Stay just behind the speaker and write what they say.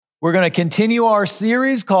We're going to continue our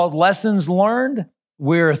series called Lessons Learned.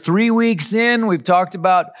 We're 3 weeks in. We've talked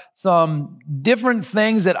about some different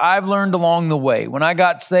things that I've learned along the way. When I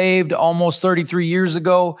got saved almost 33 years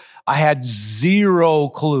ago, I had zero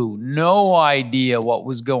clue, no idea what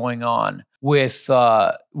was going on with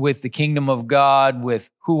the kingdom of God,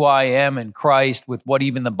 with who I am in Christ, with what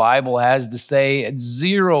even the Bible has to say.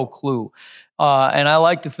 Zero clue. And I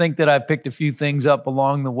like to think that I've picked a few things up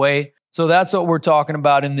along the way. So that's what we're talking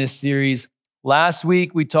about in this series. Last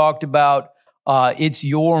week, we talked about it's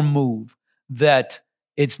your move, that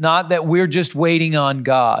it's not that we're just waiting on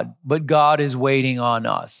God, but God is waiting on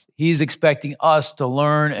us. He's expecting us to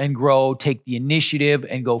learn and grow, take the initiative,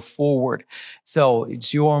 and go forward. So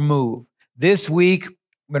it's your move. This week,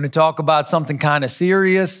 we're going to talk about something kind of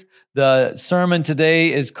serious. The sermon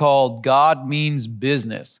today is called God Means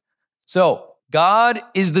Business. So God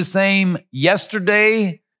is the same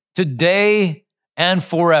yesterday, today, and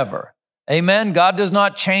forever. Amen. God does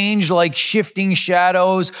not change like shifting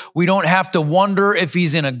shadows. We don't have to wonder if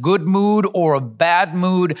he's in a good mood or a bad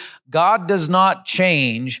mood. God does not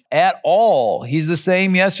change at all. He's the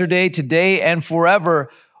same yesterday, today, and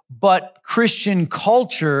forever. But Christian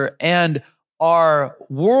culture and our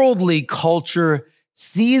worldly culture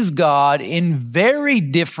sees God in very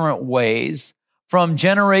different ways from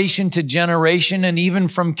generation to generation and even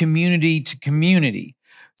from community to community.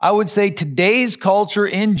 I would say today's culture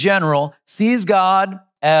in general sees God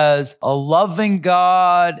as a loving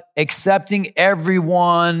God, accepting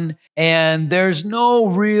everyone, and there's no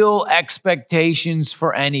real expectations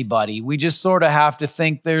for anybody. We just sort of have to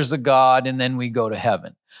think there's a God and then we go to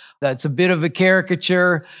heaven. That's a bit of a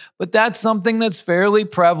caricature, but that's something that's fairly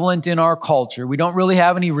prevalent in our culture. We don't really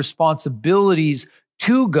have any responsibilities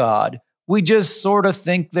to God. We just sort of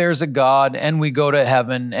think there's a God and we go to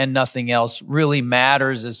heaven and nothing else really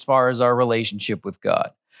matters as far as our relationship with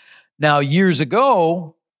God. Now, years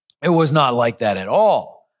ago, it was not like that at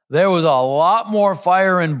all. There was a lot more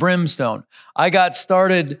fire and brimstone. I got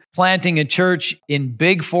started planting a church in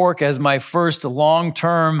Big Fork as my first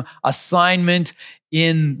long-term assignment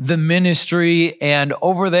in the ministry, and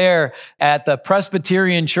over there at the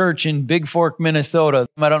Presbyterian Church in Big Fork, Minnesota.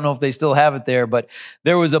 I don't know if they still have it there, but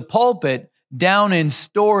there was a pulpit down in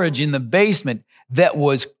storage in the basement that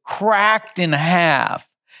was cracked in half.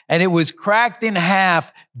 And it was cracked in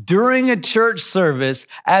half during a church service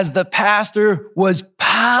as the pastor was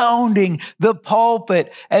pounding the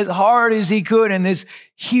pulpit as hard as he could. And this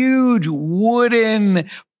huge wooden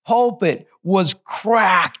pulpit was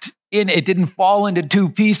cracked. It didn't fall into two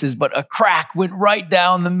pieces, but a crack went right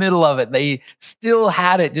down the middle of it. They still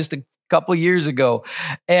had it just a couple years ago.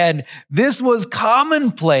 And this was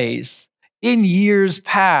commonplace in years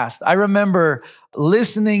past. I remember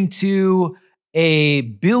listening to a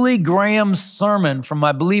Billy Graham sermon from,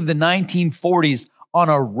 I believe, the 1940s on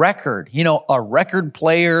a record, a record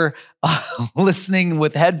player, listening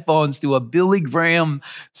with headphones to a Billy Graham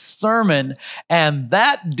sermon. And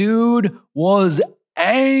that dude was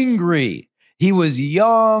angry. He was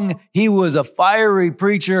young. He was a fiery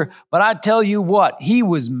preacher. But I tell you what, he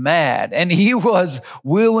was mad and he was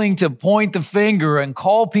willing to point the finger and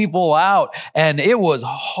call people out. And it was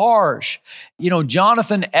harsh.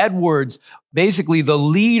 Jonathan Edwards, basically the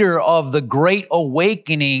leader of the Great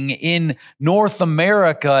Awakening in North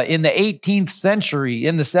America in the 18th century,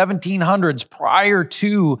 in the 1700s, prior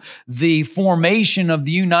to the formation of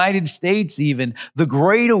the United States even. The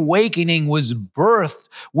Great Awakening was birthed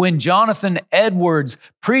when Jonathan Edwards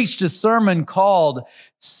preached a sermon called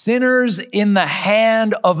Sinners in the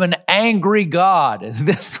Hand of an Angry God.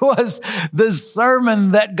 This was the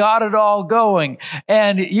sermon that got it all going.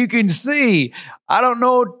 And you can see, I don't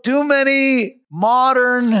know too many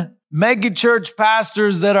modern megachurch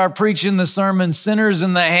pastors that are preaching the sermon, Sinners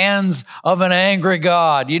in the Hands of an Angry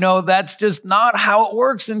God. That's just not how it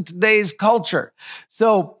works in today's culture.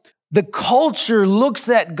 So the culture looks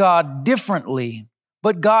at God differently,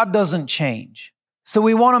 but God doesn't change. So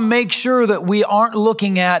we want to make sure that we aren't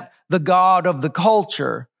looking at the God of the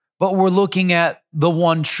culture, but we're looking at the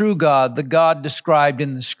one true God, the God described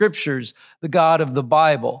in the scriptures, the God of the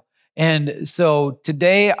Bible. And so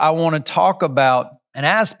today I want to talk about an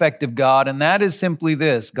aspect of God, and that is simply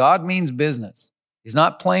this. God means business. He's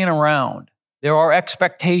not playing around. There are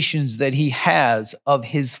expectations that he has of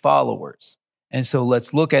his followers. And so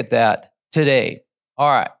let's look at that today. All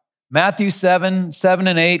right. Matthew 7 and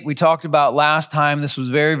 8, we talked about last time. This was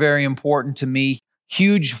very, very important to me.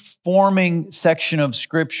 Huge forming section of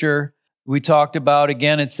scripture. We talked about,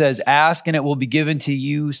 again, it says, ask and it will be given to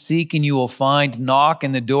you. Seek and you will find. Knock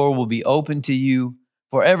and the door will be open to you.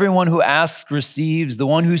 For everyone who asks receives. The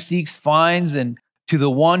one who seeks finds. And To the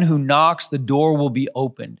one who knocks, the door will be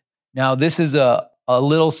opened. Now, this is a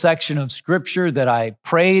little section of scripture that I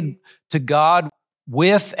prayed to God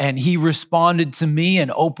with, and he responded to me and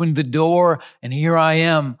opened the door. And here I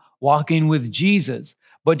am walking with Jesus.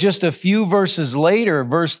 But just a few verses later,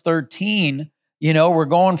 verse 13, we're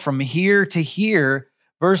going from here to here.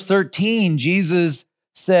 Verse 13, Jesus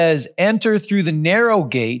says, enter through the narrow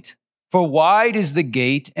gate, for wide is the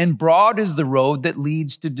gate and broad is the road that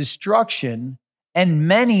leads to destruction, and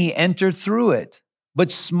many enter through it.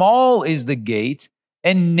 But small is the gate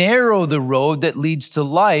and narrow the road that leads to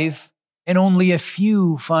life, and only a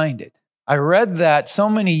few find it. I read that so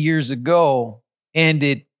many years ago, and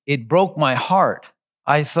it broke my heart.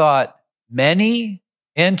 I thought, many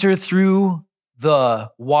enter through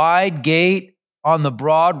the wide gate on the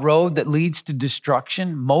broad road that leads to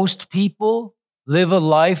destruction. Most people live a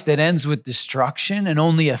life that ends with destruction, and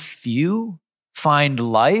only a few find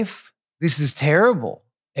life. This is terrible.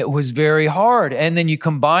 It was very hard. And then you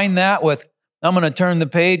combine that with, I'm going to turn the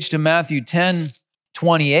page to Matthew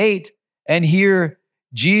 10:28, and here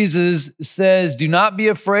Jesus says, do not be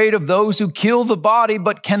afraid of those who kill the body,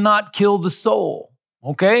 but cannot kill the soul.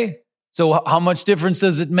 Okay? So how much difference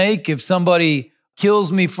does it make if somebody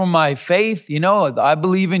kills me for my faith? I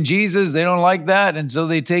believe in Jesus. They don't like that, and so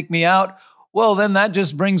they take me out. Well, then that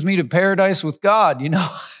just brings me to paradise with God.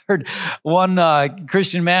 I heard one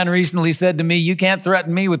Christian man recently said to me, you can't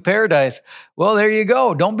threaten me with paradise. Well, there you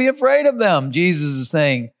go. Don't be afraid of them, Jesus is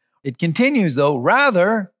saying. It continues, though.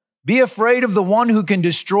 Rather, be afraid of the one who can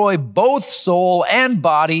destroy both soul and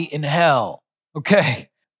body in hell. Okay.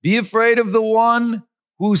 Be afraid of the one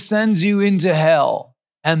who sends you into hell.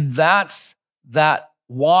 And that's that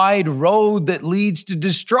wide road that leads to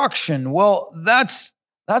destruction. Well, that's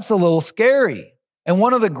a little scary. And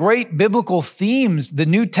one of the great biblical themes, the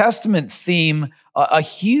New Testament theme, a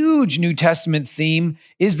huge New Testament theme,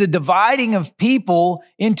 is the dividing of people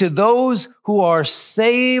into those who are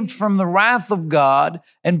saved from the wrath of God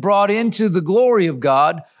and brought into the glory of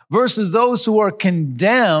God versus those who are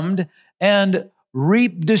condemned and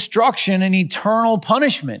reap destruction and eternal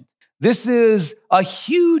punishment. This is a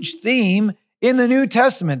huge theme in the New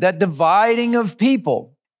Testament, that dividing of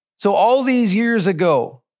people. So all these years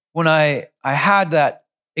ago, when I had that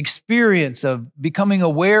experience of becoming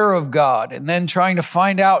aware of God and then trying to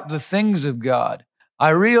find out the things of God, I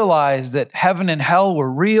realized that heaven and hell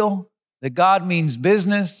were real, that God means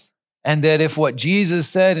business, and that if what Jesus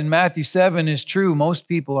said in Matthew 7 is true, most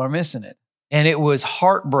people are missing it. And it was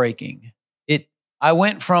heartbreaking. I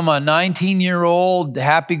went from a 19-year-old,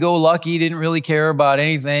 happy-go-lucky, didn't really care about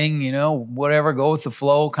anything, whatever, go with the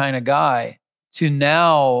flow kind of guy, to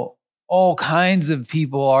now all kinds of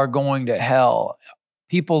people are going to hell.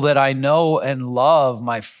 People that I know and love,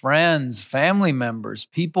 my friends, family members,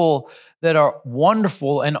 people that are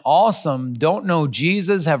wonderful and awesome, don't know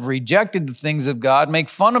Jesus, have rejected the things of God, make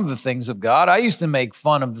fun of the things of God. I used to make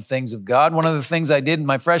fun of the things of God. One of the things I did in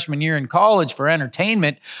my freshman year in college for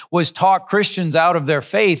entertainment was talk Christians out of their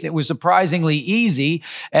faith. It was surprisingly easy.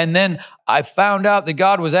 And then I found out that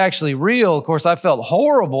God was actually real. Of course, I felt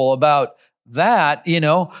horrible about that,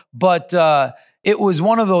 but it was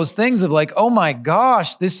one of those things of like, oh my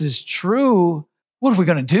gosh, this is true. What are we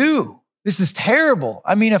going to do? This is terrible.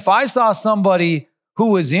 I mean, if I saw somebody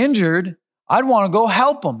who was injured, I'd want to go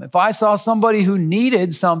help them. If I saw somebody who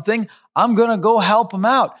needed something, I'm going to go help them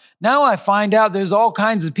out. Now I find out there's all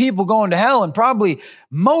kinds of people going to hell, and probably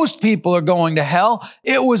most people are going to hell.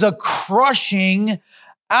 It was a crushing,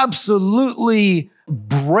 absolutely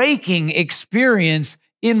breaking experience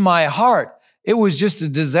in my heart. It was just a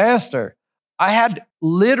disaster. I had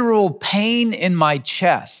literal pain in my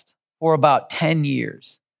chest for about 10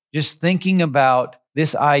 years, just thinking about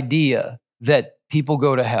this idea that people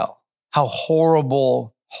go to hell, how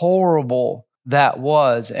horrible that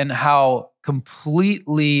was, and how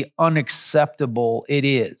completely unacceptable it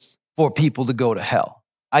is for people to go to hell.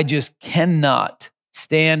 I just cannot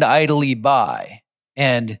stand idly by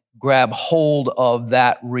and grab hold of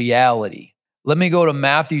that reality. Let me go to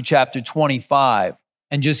Matthew chapter 25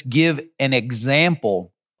 and just give an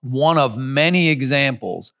example, one of many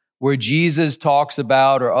examples where Jesus talks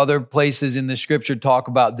about, or other places in the scripture talk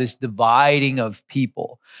about, this dividing of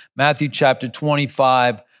people. Matthew chapter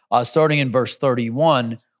 25, starting in verse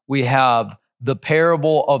 31, we have the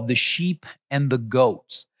parable of the sheep and the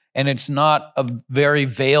goats. And it's not a very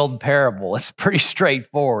veiled parable. It's pretty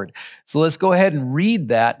straightforward. So let's go ahead and read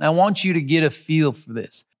that. And I want you to get a feel for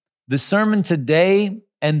this. The sermon today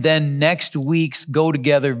and then next week's go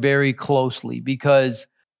together very closely, because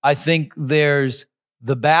I think there's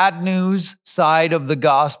the bad news side of the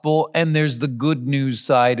gospel and there's the good news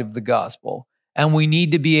side of the gospel. And we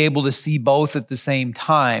need to be able to see both at the same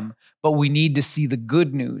time, but we need to see the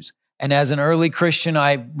good news. And as an early Christian,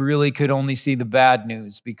 I really could only see the bad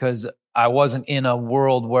news because I wasn't in a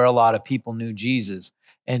world where a lot of people knew Jesus.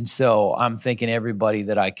 And so I'm thinking everybody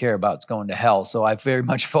that I care about is going to hell. So I very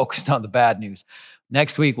much focused on the bad news.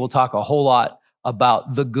 Next week, we'll talk a whole lot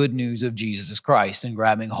about the good news of Jesus Christ and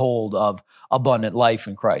grabbing hold of abundant life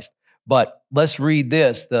in Christ. But let's read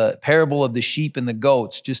this, the parable of the sheep and the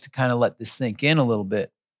goats, just to kind of let this sink in a little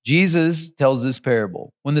bit. Jesus tells this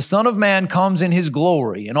parable. When the Son of Man comes in his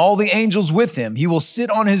glory and all the angels with him, he will sit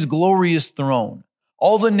on his glorious throne.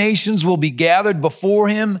 All the nations will be gathered before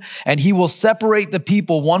him, and he will separate the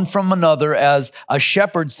people one from another as a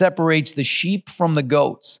shepherd separates the sheep from the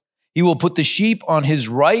goats. He will put the sheep on his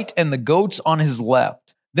right and the goats on his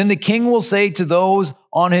left. Then the king will say to those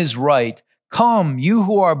on his right, "Come, you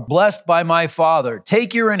who are blessed by my Father,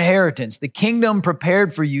 take your inheritance, the kingdom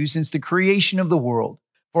prepared for you since the creation of the world.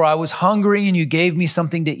 For I was hungry and you gave me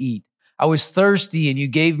something to eat. I was thirsty and you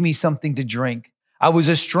gave me something to drink. I was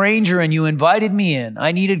a stranger and you invited me in.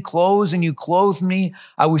 I needed clothes and you clothed me.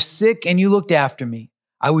 I was sick and you looked after me.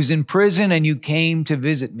 I was in prison and you came to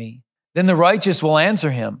visit me." Then the righteous will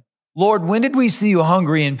answer him, "Lord, when did we see you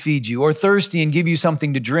hungry and feed you, or thirsty and give you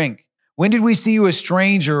something to drink? When did we see you a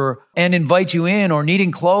stranger and invite you in, or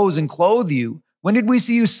needing clothes and clothe you? When did we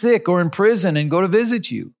see you sick or in prison and go to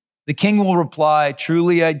visit you?" The king will reply,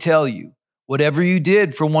 "Truly I tell you, whatever you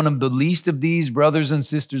did for one of the least of these brothers and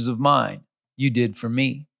sisters of mine, you did for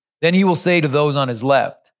me." Then he will say to those on his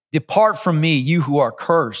left, "Depart from me, you who are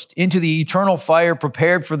cursed, into the eternal fire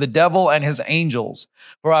prepared for the devil and his angels.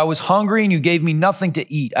 For I was hungry and you gave me nothing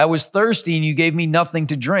to eat. I was thirsty and you gave me nothing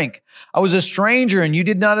to drink. I was a stranger and you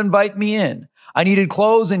did not invite me in. I needed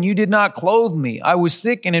clothes and you did not clothe me. I was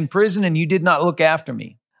sick and in prison and you did not look after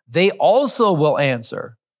me." They also will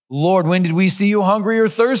answer, "Lord, when did we see you hungry or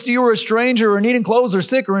thirsty or a stranger or needing clothes or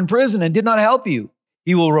sick or in prison and did not help you?"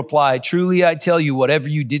 He will reply, "Truly I tell you, whatever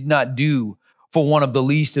you did not do for one of the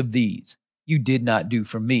least of these, you did not do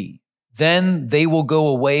for me." Then they will go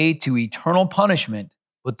away to eternal punishment,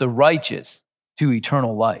 but the righteous to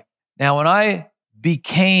eternal life. Now, when I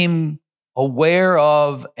became aware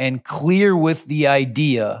of and clear with the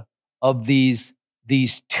idea of these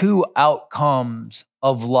two outcomes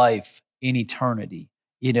of life in eternity,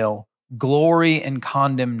 glory and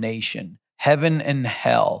condemnation, heaven and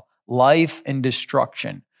hell, life and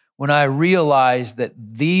destruction. When I realized that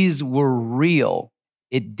these were real,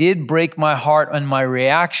 it did break my heart, and my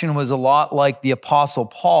reaction was a lot like the Apostle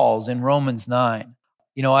Paul's in Romans 9.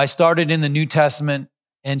 I started in the New Testament,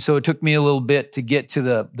 and so it took me a little bit to get to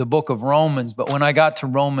the book of Romans. But when I got to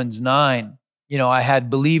Romans 9, I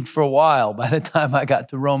had believed for a while by the time I got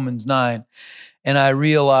to Romans 9, and I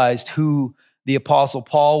realized who the Apostle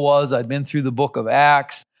Paul was. I'd been through the book of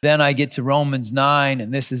Acts. Then I get to Romans 9,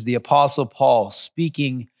 and this is the Apostle Paul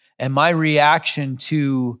speaking. And my reaction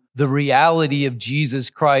to the reality of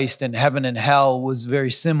Jesus Christ and heaven and hell was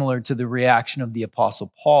very similar to the reaction of the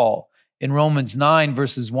Apostle Paul. In Romans 9,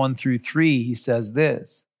 verses 1 through 3, he says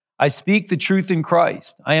this, "I speak the truth in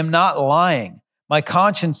Christ. I am not lying. My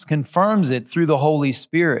conscience confirms it through the Holy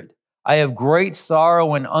Spirit. I have great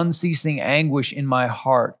sorrow and unceasing anguish in my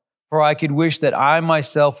heart. For I could wish that I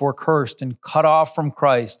myself were cursed and cut off from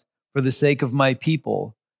Christ for the sake of my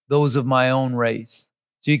people, those of my own race."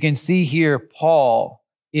 So you can see here, Paul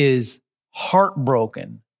is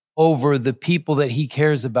heartbroken over the people that he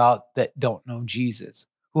cares about that don't know Jesus,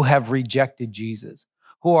 who have rejected Jesus,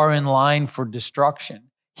 who are in line for destruction.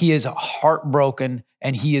 He is heartbroken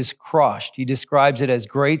and he is crushed. He describes it as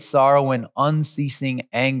great sorrow and unceasing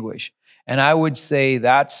anguish. And I would say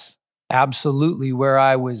that's absolutely where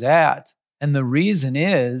I was at. And the reason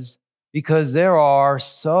is because there are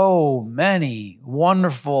so many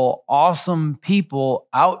wonderful, awesome people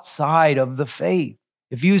outside of the faith.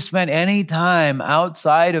 If you spend any time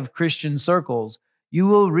outside of Christian circles, you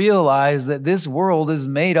will realize that this world is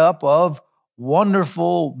made up of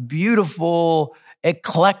wonderful, beautiful,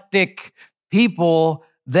 eclectic people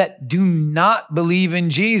that do not believe in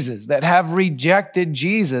Jesus, that have rejected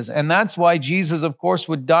Jesus. And that's why Jesus, of course,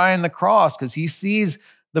 would die on the cross, because he sees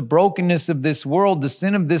the brokenness of this world, the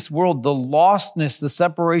sin of this world, the lostness, the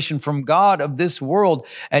separation from God of this world,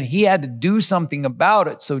 and he had to do something about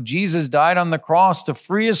it. So Jesus died on the cross to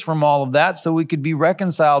free us from all of that so we could be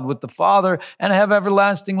reconciled with the Father and have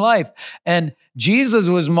everlasting life. And Jesus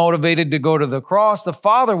was motivated to go to the cross. The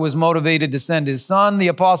Father was motivated to send his Son. The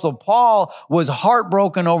Apostle Paul was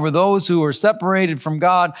heartbroken over those who were separated from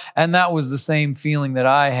God, and that was the same feeling that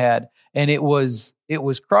I had, and it was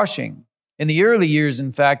crushing. In the early years,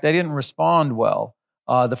 in fact, I didn't respond well.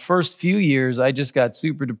 The first few years, I just got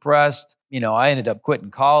super depressed. I ended up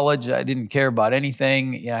quitting college. I didn't care about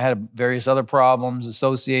anything. I had various other problems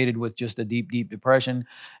associated with just a deep, deep depression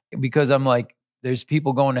because I'm like, there's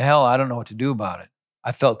people going to hell. I don't know what to do about it.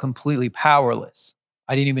 I felt completely powerless.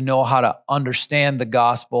 I didn't even know how to understand the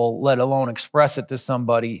gospel, let alone express it to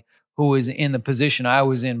somebody who was in the position I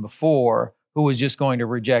was in before, who was just going to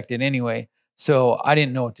reject it anyway. So I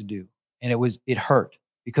didn't know what to do. And it hurt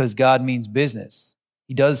because God means business.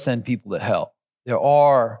 He does send people to hell. There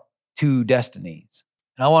are two destinies.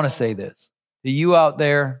 And I want to say this to you out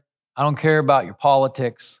there. I don't care about your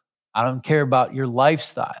politics. I don't care about your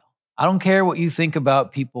lifestyle. I don't care what you think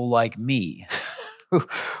about people like me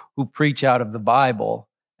who preach out of the Bible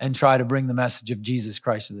and try to bring the message of Jesus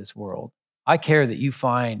Christ to this world. I care that you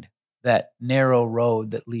find that narrow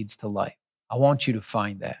road that leads to life. I want you to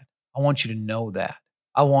find that. I want you to know that.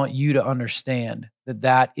 I want you to understand that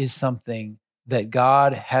that is something that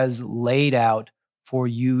God has laid out for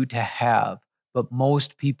you to have, but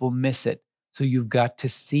most people miss it. So you've got to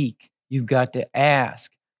seek, you've got to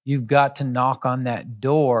ask, you've got to knock on that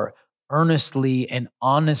door earnestly and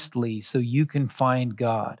honestly so you can find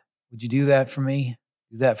God. Would you do that for me?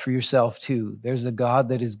 Do that for yourself too. There's a God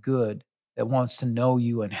that is good, that wants to know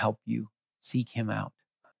you and help you. Seek him out.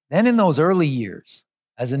 Then in those early years,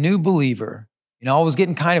 as a new believer, I was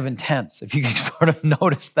getting kind of intense. If you can sort of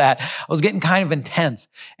notice that, I was getting kind of intense.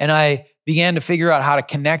 And I began to figure out how to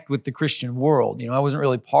connect with the Christian world. I wasn't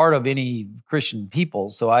really part of any Christian people,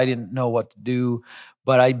 so I didn't know what to do.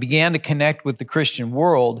 But I began to connect with the Christian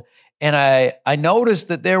world. And I noticed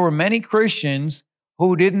that there were many Christians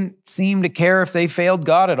who didn't seem to care if they failed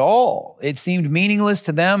God at all. It seemed meaningless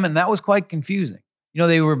to them, and that was quite confusing.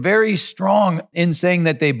 They were very strong in saying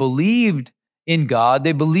that they believed in God,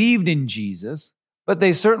 they believed in Jesus, but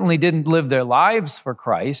they certainly didn't live their lives for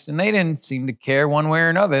Christ, and they didn't seem to care one way or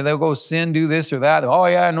another. They'll go sin, do this or that. Oh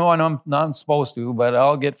yeah, no, I'm not supposed to, but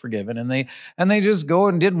I'll get forgiven. And they just go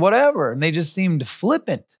and did whatever, and they just seemed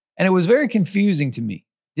flippant. And it was very confusing to me.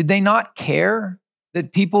 Did they not care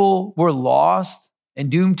that people were lost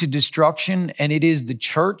and doomed to destruction, and it is the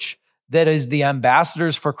church that is the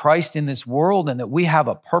ambassadors for Christ in this world, and that we have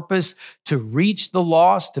a purpose to reach the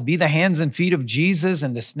lost, to be the hands and feet of Jesus,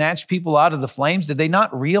 and to snatch people out of the flames? Did they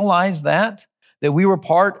not realize that we were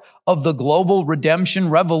part of the global redemption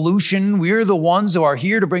revolution? We're the ones who are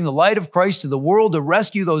here to bring the light of Christ to the world, to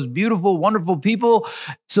rescue those beautiful, wonderful people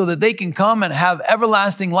so that they can come and have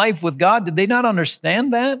everlasting life with God. Did they not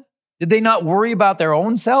understand that? Did they not worry about their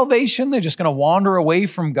own salvation? They're just going to wander away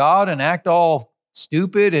from God and act all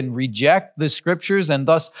stupid and reject the scriptures and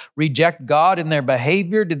thus reject God in their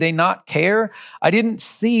behavior? Did they not care? I didn't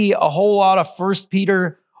see a whole lot of 1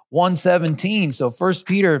 Peter 1:17. So 1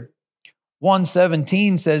 Peter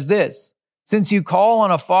 1:17 says this: since you call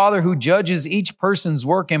on a Father who judges each person's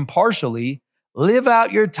work impartially, live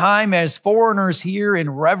out your time as foreigners here in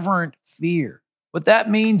reverent fear. What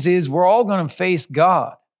that means is we're all going to face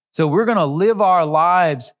God. So we're going to live our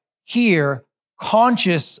lives here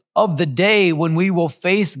conscious of the day when we will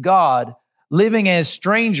face God, living as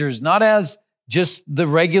strangers, not as just the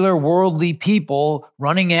regular worldly people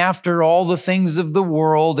running after all the things of the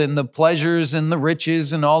world and the pleasures and the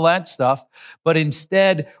riches and all that stuff. But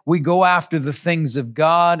instead, we go after the things of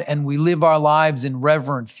God and we live our lives in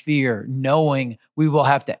reverent fear, knowing we will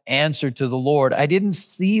have to answer to the Lord. I didn't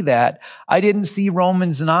see that. I didn't see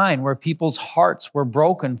Romans 9, where people's hearts were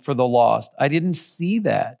broken for the lost. I didn't see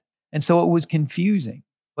that. And so it was confusing.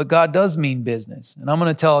 But God does mean business. And I'm going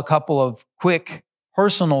to tell a couple of quick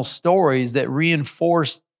personal stories that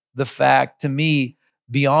reinforced the fact to me,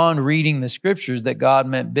 beyond reading the scriptures, that God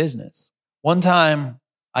meant business. One time,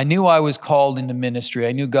 I knew I was called into ministry.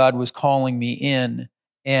 I knew God was calling me in.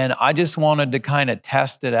 And I just wanted to kind of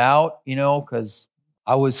test it out, because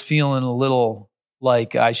I was feeling a little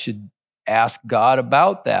like I should ask God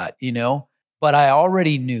about that, But I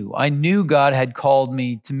already knew. I knew God had called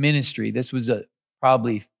me to ministry. This was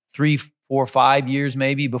probably 3, 4, 5 years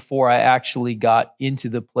maybe before I actually got into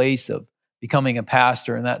the place of becoming a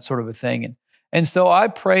pastor and that sort of a thing. And so I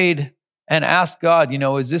prayed and asked God,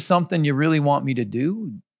 is this something you really want me to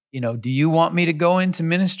do? Do you want me to go into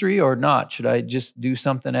ministry or not? Should I just do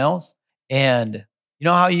something else? And you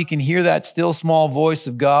know how you can hear that still small voice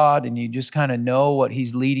of God and you just kind of know what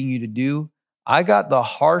he's leading you to do? I got the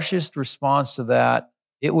harshest response to that.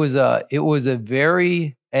 It was a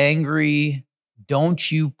very angry,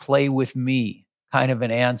 don't you play with me kind of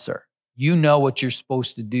an answer. You know what you're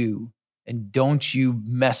supposed to do, and don't you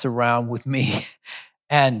mess around with me.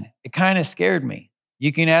 And it kind of scared me.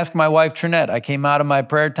 You can ask my wife, Trinette. I came out of my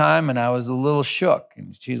prayer time and I was a little shook.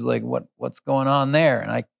 And she's like, what's going on there?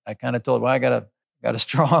 And I kind of told her, well, I got a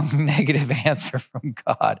strong negative answer from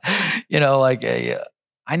God.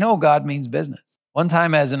 I know God means business. One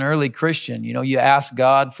time as an early Christian, you ask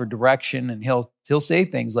God for direction and he'll say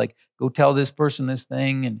things like, go tell this person this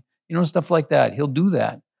thing and, stuff like that. He'll do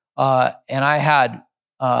that. And I had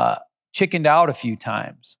chickened out a few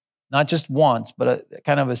times, not just once, but a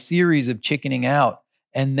kind of a series of chickening out.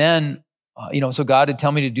 And then, so God would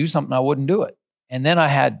tell me to do something, I wouldn't do it. And then I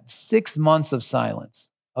had 6 months of silence,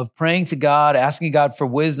 of praying to God, asking God for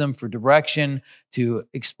wisdom, for direction, to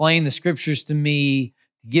explain the scriptures to me,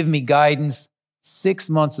 to give me guidance. 6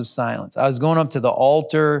 months of silence. I was going up to the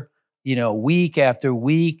altar, week after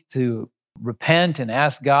week to repent and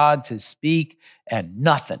ask God to speak, and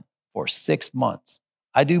nothing for 6 months.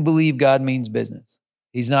 I do believe God means business.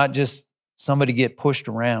 He's not just somebody to get pushed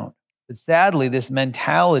around. But sadly, this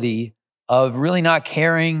mentality of really not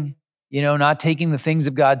caring, not taking the things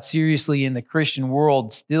of God seriously in the Christian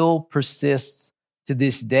world still persists to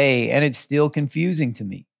this day, and it's still confusing to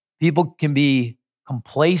me. People can be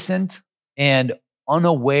complacent and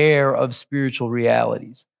unaware of spiritual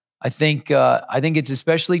realities. I think it's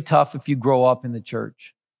especially tough if you grow up in the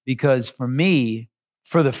church, because for me,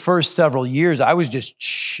 for the first several years, I was just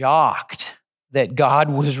shocked that God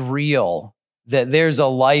was real, that there's a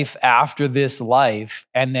life after this life,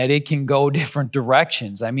 and that it can go different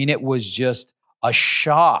directions. I mean, it was just a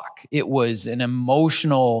shock. It was an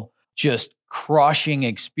emotional, just crushing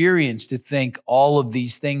experience to think all of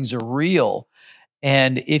these things are real.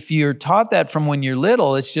 And if you're taught that from when you're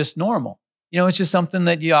little, it's just normal. It's just something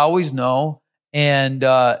that you always know. And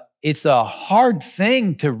it's a hard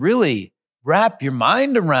thing to really wrap your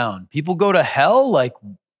mind around. People go to hell, like,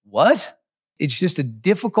 what? It's just a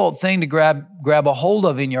difficult thing to grab a hold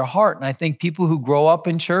of in your heart. And I think people who grow up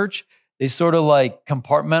in church, they sort of like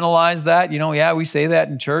compartmentalize that. Yeah, we say that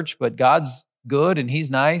in church, but God's good and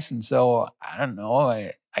he's nice. And so I don't know,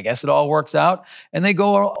 I guess it all works out. And they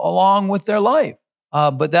go along with their life.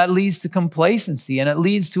 But that leads to complacency, and it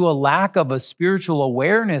leads to a lack of a spiritual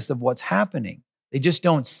awareness of what's happening. They just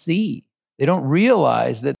don't see. They don't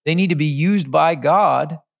realize that they need to be used by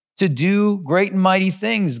God to do great and mighty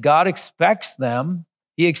things. God expects them.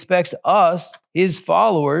 He expects us, his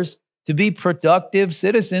followers, to be productive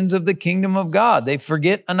citizens of the kingdom of God. They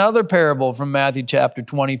forget another parable from Matthew chapter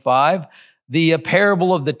 25, the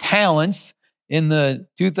parable of the talents in the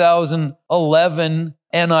 2011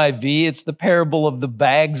 NIV. It's the parable of the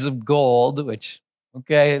bags of gold, which,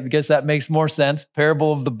 okay, I guess that makes more sense.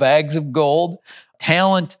 Parable of the bags of gold.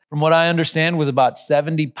 Talent, from what I understand, was about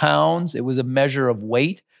 70 pounds. It was a measure of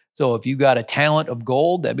weight. So if you got a talent of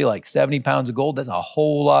gold, that'd be like 70 pounds of gold. That's a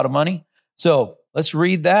whole lot of money. So let's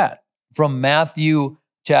read that from Matthew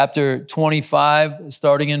chapter 25,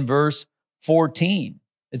 starting in verse 14.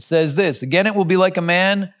 It says this, again, it will be like a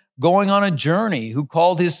man going on a journey who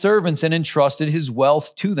called his servants and entrusted his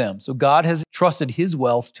wealth to them. So God has trusted his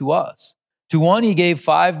wealth to us. To one, he gave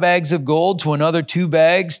 5 bags of gold, to another 2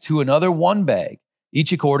 bags, to another 1 bag,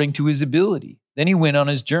 each according to his ability. Then he went on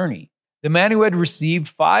his journey. The man who had received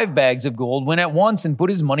 5 bags of gold went at once and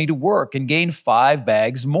put his money to work and gained 5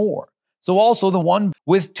 bags more. So also the one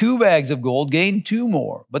with 2 bags of gold gained 2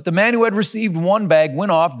 more. But the man who had received 1 bag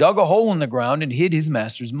went off, dug a hole in the ground, and hid his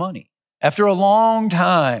master's money. After a long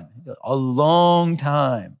time,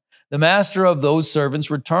 the master of those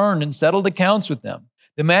servants returned and settled accounts with them.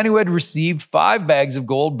 The man who had received 5 bags of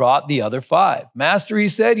gold brought the other 5. Master, he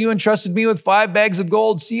said, you entrusted me with 5 bags of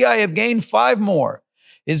gold. See, I have gained 5 more.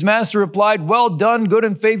 His master replied, well done, good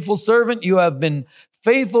and faithful servant. You have been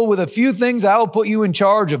faithful with a few things. I will put you in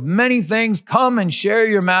charge of many things. Come and share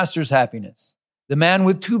your master's happiness. The man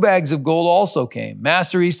with 2 bags of gold also came.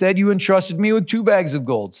 Master, he said, you entrusted me with 2 bags of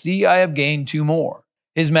gold. See, I have gained 2 more.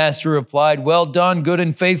 His master replied, well done, good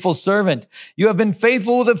and faithful servant. You have been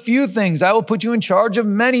faithful with a few things. I will put you in charge of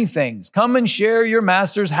many things. Come and share your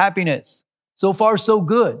master's happiness. So far, so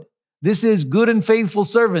good. This is good and faithful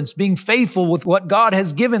servants being faithful with what God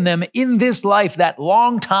has given them in this life, that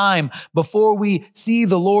long time before we see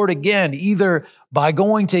the Lord again, either by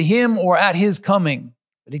going to him or at his coming.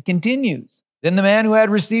 But it continues. Then the man who had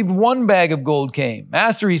received 1 bag of gold came.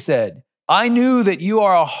 Master, he said, I knew that you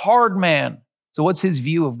are a hard man. So what's his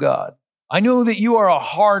view of God? I know that you are a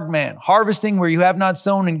hard man, harvesting where you have not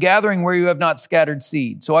sown and gathering where you have not scattered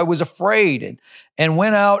seed. So I was afraid and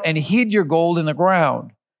went out and hid your gold in the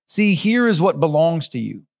ground. See, here is what belongs to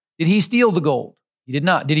you. Did he steal the gold? He did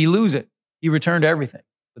not. Did he lose it? He returned everything.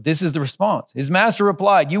 But this is the response. His master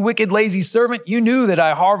replied, "You wicked, lazy servant, you knew that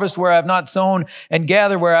I harvest where I have not sown and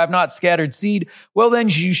gather where I have not scattered seed. Well, then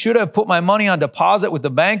you should have put my money on deposit with the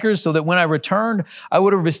bankers so that when I returned, I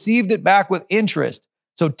would have received it back with interest.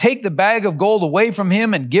 So take the bag of gold away from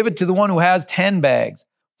him and give it to the one who has 10 bags.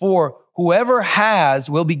 For whoever has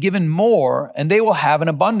will be given more, and they will have an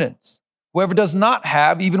abundance. Whoever does not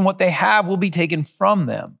have, even what they have will be taken from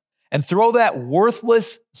them. And throw that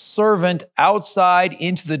worthless servant outside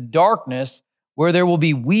into the darkness where there will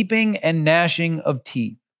be weeping and gnashing of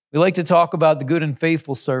teeth." We like to talk about the good and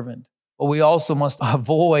faithful servant, but we also must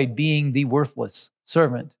avoid being the worthless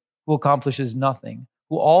servant who accomplishes nothing,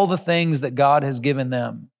 who all the things that God has given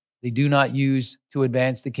them, they do not use to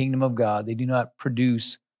advance the kingdom of God. They do not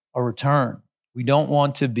produce a return. We don't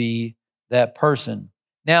want to be that person.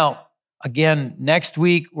 Now, again, next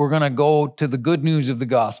week, we're going to go to the good news of the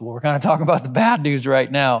gospel. We're going to talk about the bad news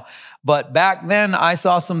right now. But back then, I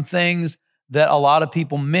saw some things that a lot of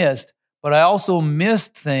people missed, but I also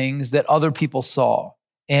missed things that other people saw.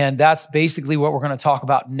 And that's basically what we're going to talk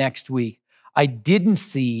about next week. I didn't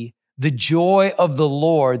see the joy of the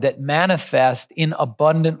Lord that manifests in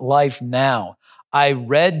abundant life now. I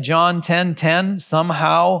read John 10:10.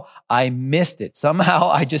 Somehow I missed it. Somehow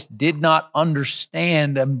I just did not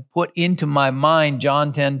understand and put into my mind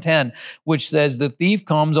John 10:10, which says the thief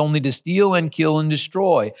comes only to steal and kill and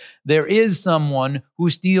destroy. There is someone who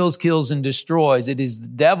steals, kills, and destroys. It is the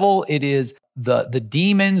devil. It is the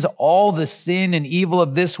demons, all the sin and evil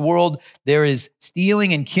of this world. There is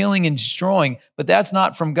stealing and killing and destroying, but that's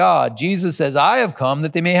not from God. Jesus says, "I have come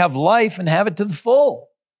that they may have life and have it to the full."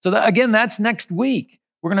 So again, that's next week.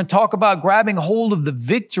 We're going to talk about grabbing hold of the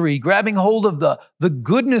victory, grabbing hold of the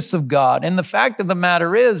goodness of God. And the fact of the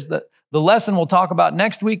matter is that the lesson we'll talk about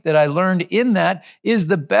next week that I learned in that is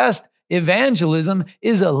the best evangelism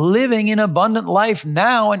is a living in abundant life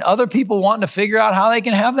now, and other people wanting to figure out how they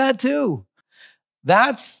can have that too.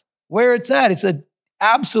 That's where it's at. It's an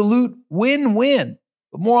absolute win-win.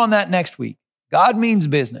 But more on that next week. God means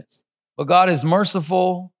business, but God is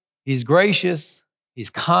merciful. He's gracious. He's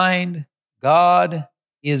kind. God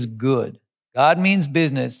is good. God means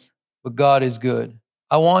business, but God is good.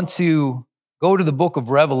 I want to go to the book of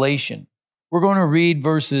Revelation. We're going to read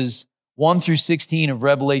verses 1 through 16 of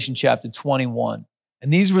Revelation chapter 21.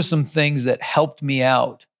 And these were some things that helped me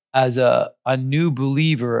out as a new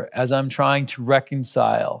believer as I'm trying to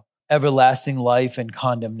reconcile everlasting life and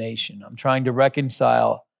condemnation. I'm trying to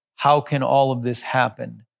reconcile how can all of this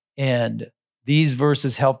happen. And these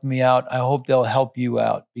verses helped me out. I hope they'll help you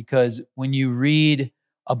out, because when you read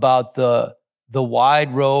about the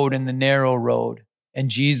wide road and the narrow road, and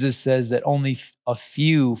Jesus says that only a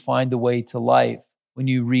few find the way to life, when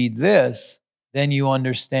you read this, then you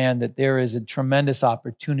understand that there is a tremendous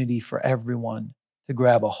opportunity for everyone to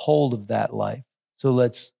grab a hold of that life. So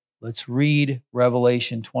let's read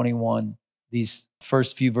Revelation 21, these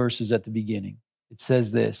first few verses at the beginning. It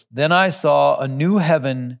says this: "Then I saw a new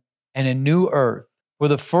heaven and a new earth, for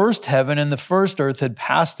the first heaven and the first earth had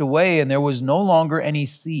passed away, and there was no longer any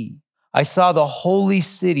sea. I saw the holy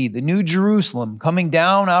city, the new Jerusalem, coming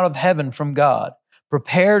down out of heaven from God,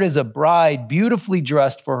 prepared as a bride beautifully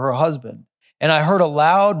dressed for her husband. And I heard a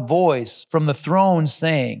loud voice from the throne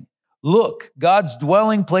saying, 'Look, God's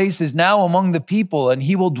dwelling place is now among the people, and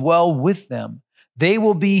he will dwell with them. They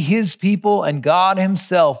will be his people, and God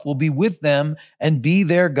himself will be with them and be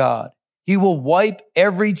their God. He will wipe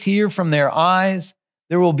every tear from their eyes.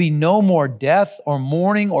 There will be no more death or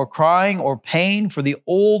mourning or crying or pain, for the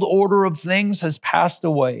old order of things has passed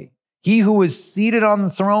away.' He who is seated on the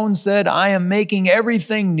throne said, 'I am making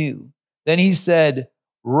everything new.' Then he said,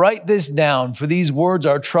 'Write this down, for these words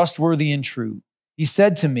are trustworthy and true.' He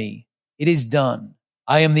said to me, 'It is done.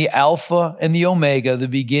 I am the Alpha and the Omega, the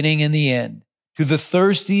beginning and the end. To the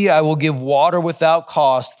thirsty I will give water without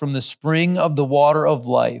cost from the spring of the water of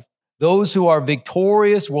life. Those who are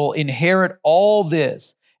victorious will inherit all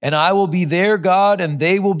this, and I will be their God, and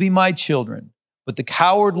they will be my children. But the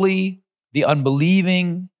cowardly, the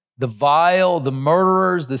unbelieving, the vile, the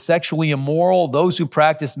murderers, the sexually immoral, those who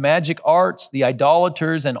practice magic arts, the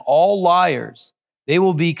idolaters, and all liars, they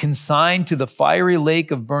will be consigned to the fiery lake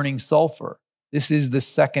of burning sulfur. This is the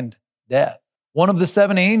second death. One of the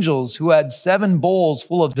 7 angels who had 7 bowls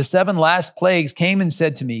full of the 7 last plagues came and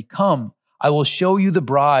said to me, 'Come, I will show you the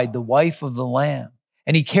bride, the wife of the Lamb.'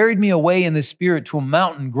 And he carried me away in the spirit to a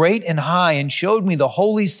mountain great and high and showed me the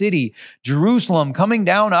holy city, Jerusalem, coming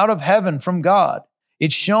down out of heaven from God.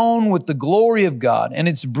 It shone with the glory of God, and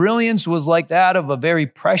its brilliance was like that of a very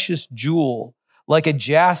precious jewel, like a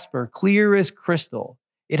jasper, clear as crystal.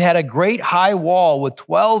 It had a great high wall with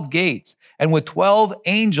 12 gates and with 12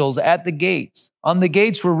 angels at the gates. On the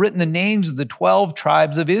gates were written the names of the 12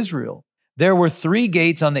 tribes of Israel. There were 3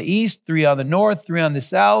 gates on the east, 3 on the north, 3 on the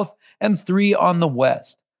south, and 3 on the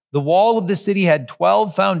west. The wall of the city had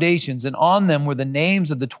 12 foundations, and on them were the names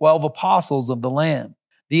of the 12 apostles of the Lamb.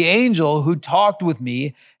 The angel who talked with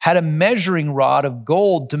me had a measuring rod of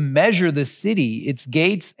gold to measure the city, its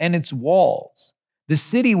gates, and its walls. The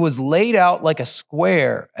city was laid out like a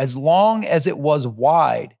square, as long as it was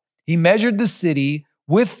wide. He measured the city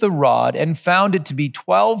with the rod and found it to be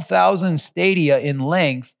 12,000 stadia in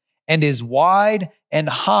length and as wide and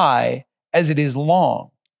high as it is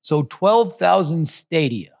long. So 12,000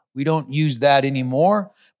 stadia. We don't use that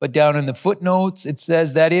anymore, but down in the footnotes, it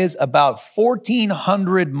says that is about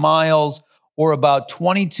 1,400 miles or about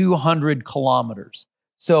 2,200 kilometers.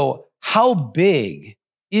 So how big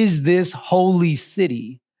is this holy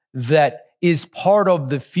city that is part of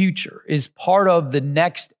the future, is part of the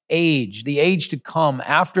next age, the age to come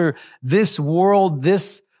after this world,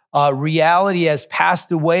 this reality has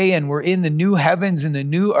passed away and we're in the new heavens and the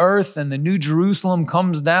new earth and the new Jerusalem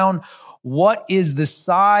comes down? What is the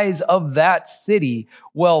size of that city?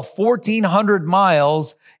 Well, 1,400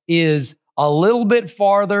 miles is a little bit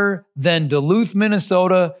farther than Duluth,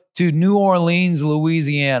 Minnesota to New Orleans,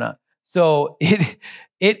 Louisiana. So it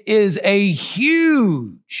is a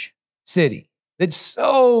huge city that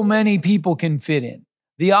so many people can fit in.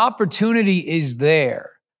 The opportunity is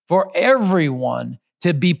there for everyone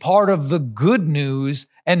to be part of the good news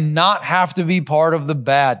and not have to be part of the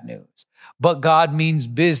bad news. But God means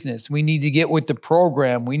business. We need to get with the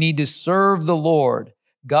program. We need to serve the Lord.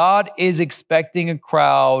 God is expecting a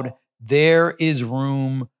crowd. There is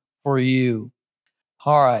room for you.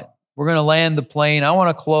 All right, we're going to land the plane. I want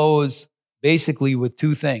to close basically with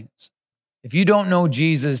 2 things. If you don't know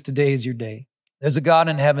Jesus, today is your day. There's a God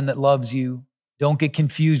in heaven that loves you. Don't get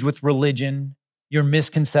confused with religion, your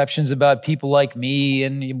misconceptions about people like me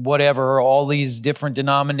and whatever, all these different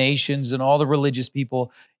denominations and all the religious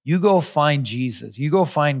people. You go find Jesus. You go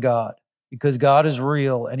find God, because God is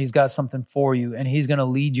real and he's got something for you and he's going to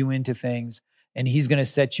lead you into things and he's going to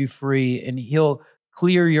set you free and he'll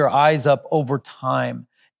clear your eyes up over time.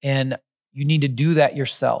 And you need to do that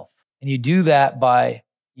yourself. And you do that by,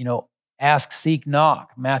 ask, seek,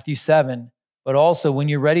 knock, Matthew 7. But also when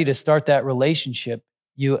you're ready to start that relationship,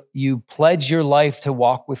 you pledge your life to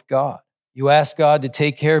walk with God. You ask God to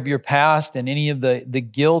take care of your past and any of the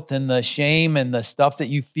guilt and the shame and the stuff that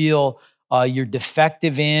you feel you're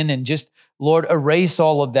defective in, and just, Lord, erase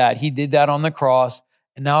all of that. He did that on the cross.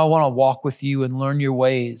 And now I want to walk with you and learn your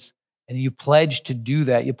ways. And you pledge to do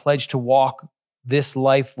that. You pledge to walk this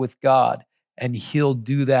life with God, and he'll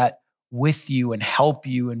do that with you and help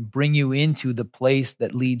you and bring you into the place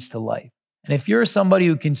that leads to life. And if you're somebody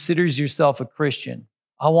who considers yourself a Christian,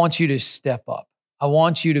 I want you to step up. I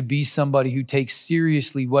want you to be somebody who takes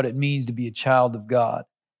seriously what it means to be a child of God.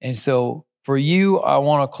 And so for you, I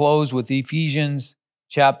want to close with Ephesians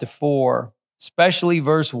chapter 4, especially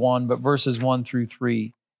verse 1, but verses 1 through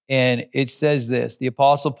 3. And it says this, the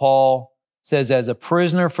Apostle Paul says, as a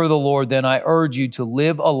prisoner for the Lord, then I urge you to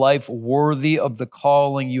live a life worthy of the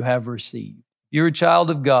calling you have received. You're a child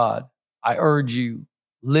of God. I urge you,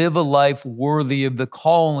 live a life worthy of the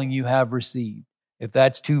calling you have received. If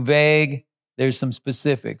that's too vague, there's some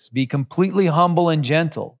specifics. Be completely humble and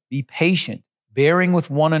gentle. Be patient, bearing with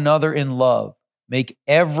one another in love. Make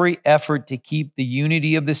every effort to keep the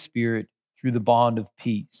unity of the Spirit through the bond of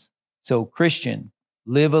peace. So, Christian,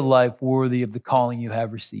 live a life worthy of the calling you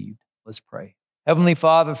have received. Let's pray. Heavenly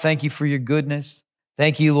Father, thank you for your goodness.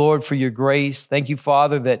 Thank you, Lord, for your grace. Thank you,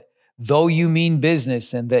 Father, that though you mean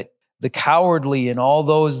business and that the cowardly and all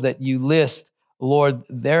those that you list, Lord,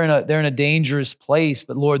 they're in a dangerous place.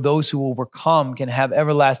 But Lord, those who overcome can have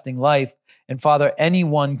everlasting life. And Father,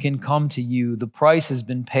 anyone can come to you. The price has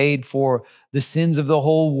been paid for the sins of the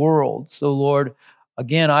whole world. So Lord,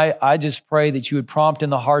 again, I just pray that you would prompt in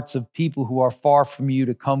the hearts of people who are far from you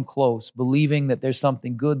to come close, believing that there's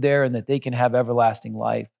something good there and that they can have everlasting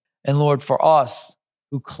life. And Lord, for us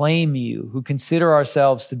who claim you, who consider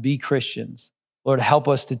ourselves to be Christians, Lord, help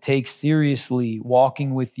us to take seriously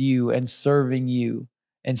walking with you and serving you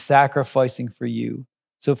and sacrificing for you.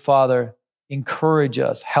 So, Father, encourage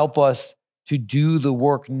us, help us to do the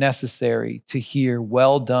work necessary to hear,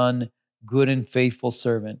 well done, good and faithful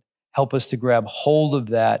servant. Help us to grab hold of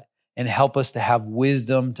that and help us to have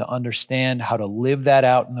wisdom to understand how to live that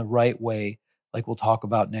out in the right way, like we'll talk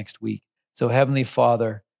about next week. So, Heavenly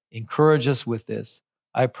Father, encourage us with this.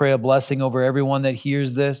 I pray a blessing over everyone that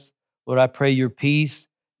hears this. Lord, I pray your peace,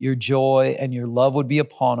 your joy, and your love would be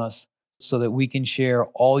upon us. so that we can share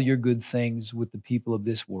all your good things with the people of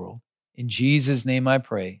this world. In Jesus' name I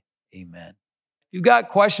pray, amen. If you've got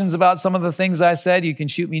questions about some of the things I said, you can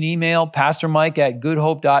shoot me an email,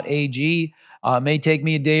 pastormike@goodhope.ag. It may take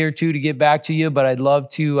me a day or two to get back to you, but I'd love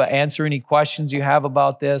to answer any questions you have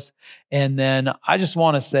about this. And then I just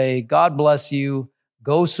want to say, God bless you.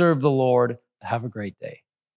 Go serve the Lord. Have a great day.